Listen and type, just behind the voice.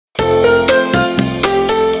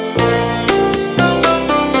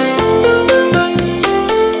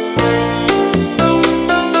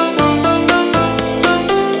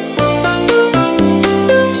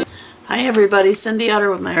everybody. Cindy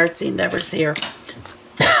Utter with my Artsy Endeavors here.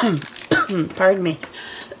 Pardon me.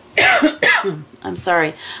 I'm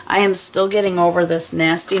sorry. I am still getting over this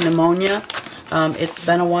nasty pneumonia. It's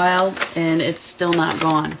been a while and it's still not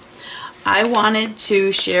gone. I wanted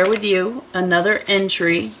to share with you another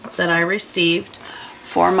entry that I received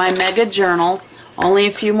for my mega journal. Only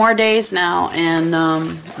a few more days now, and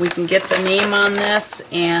we can get the name on this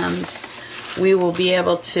and we will be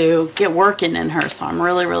able to get working in her. So I'm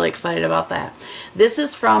really, really excited about that. This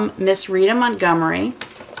is from Miss Rita Montgomery,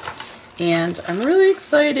 and I'm really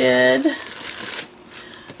excited.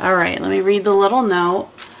 All right, let me read the little note.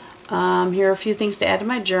 Here are a few things to add to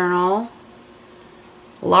my journal.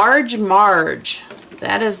 Large Marge.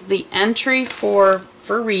 That is the entry for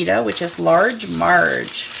Rita, which is Large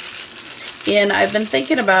Marge. And I've been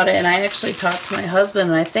thinking about it, and I actually talked to my husband,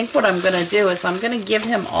 and I think what I'm going to do is I'm going to give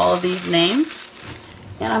him all of these names,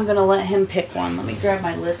 and I'm going to let him pick one. Let me grab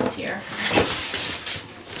my list here.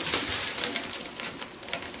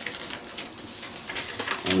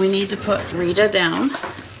 And we need to put Rita down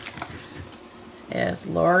as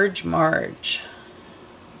Large Marge.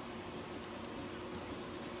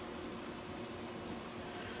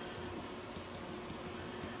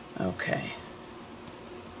 Okay.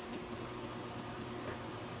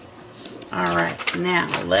 Alright, now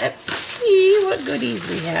let's see what goodies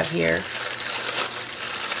we have here.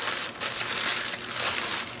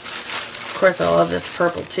 Of course, I love this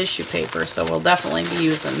purple tissue paper, so we'll definitely be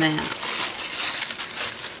using that.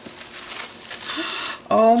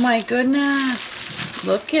 Oh my goodness!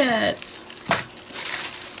 Look at...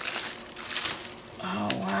 Oh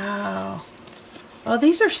wow! Oh,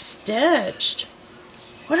 these are stitched!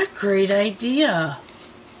 What a great idea!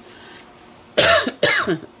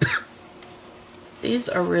 These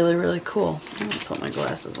are really, really cool. I'm going to put my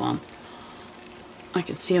glasses on. I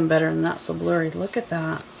can see them better and not so blurry. Look at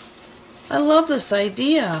that. I love this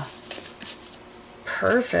idea.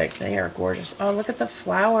 Perfect. They are gorgeous. Oh, look at the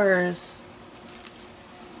flowers.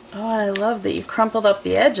 Oh, I love that you crumpled up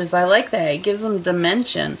the edges. I like that. It gives them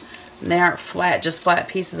dimension. And they aren't flat, just flat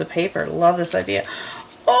pieces of paper. Love this idea.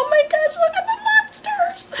 Oh my gosh, look at the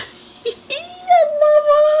monsters. I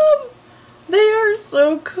love them. They are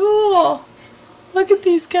so cool. Look at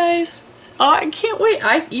these guys. Oh, I can't wait.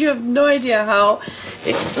 You have no idea how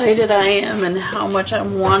excited I am and how much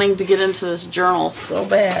I'm wanting to get into this journal so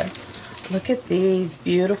bad. Look at these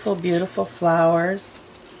beautiful, beautiful flowers.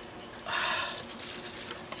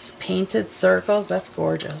 These painted circles. That's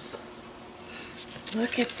gorgeous.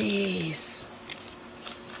 Look at these.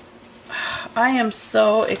 I am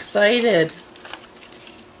so excited.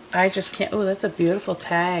 I just can't. Oh, that's a beautiful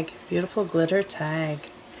tag. Beautiful glitter tag.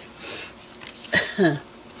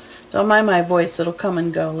 Don't mind my voice, it'll come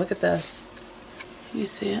and go. Look at this. You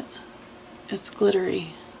see it? It's glittery.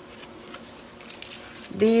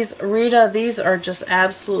 These, Rita, these are just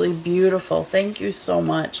absolutely beautiful. Thank you so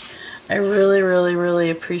much. I really, really,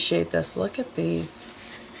 really appreciate this. Look at these.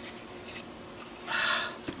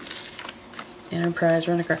 Enterprise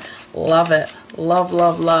Rent-A-Car. Love it. Love,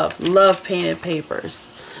 love, love. Love painted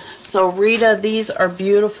papers. So Rita, these are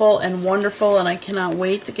beautiful and wonderful, and I cannot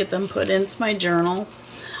wait to get them put into my journal.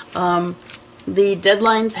 The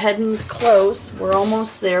deadline's heading close. We're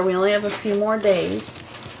almost there. We only have a few more days.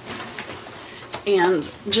 And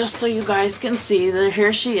just so you guys can see, that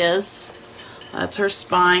here she is. That's her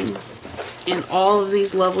spine. And all of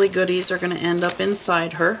these lovely goodies are going to end up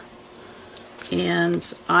inside her.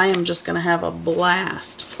 And I am just going to have a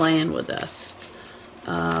blast playing with this.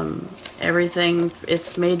 Everything,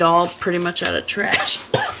 it's made all pretty much out of trash.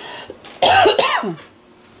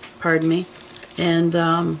 Pardon me. And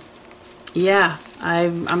yeah,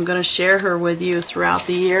 I'm going to share her with you throughout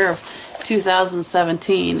the year of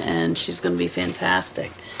 2017, and she's going to be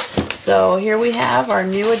fantastic. So here we have our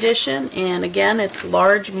new edition, and again, it's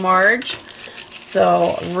Large Marge.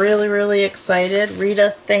 So really, really excited.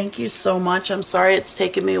 Rita, thank you so much. I'm sorry it's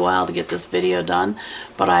taken me a while to get this video done,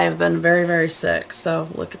 but I have been very, very sick. So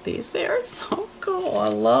look at these. They are so cool. I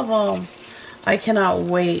love them. I cannot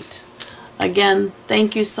wait. Again,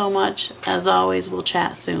 thank you so much. As always, we'll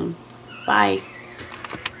chat soon. Bye.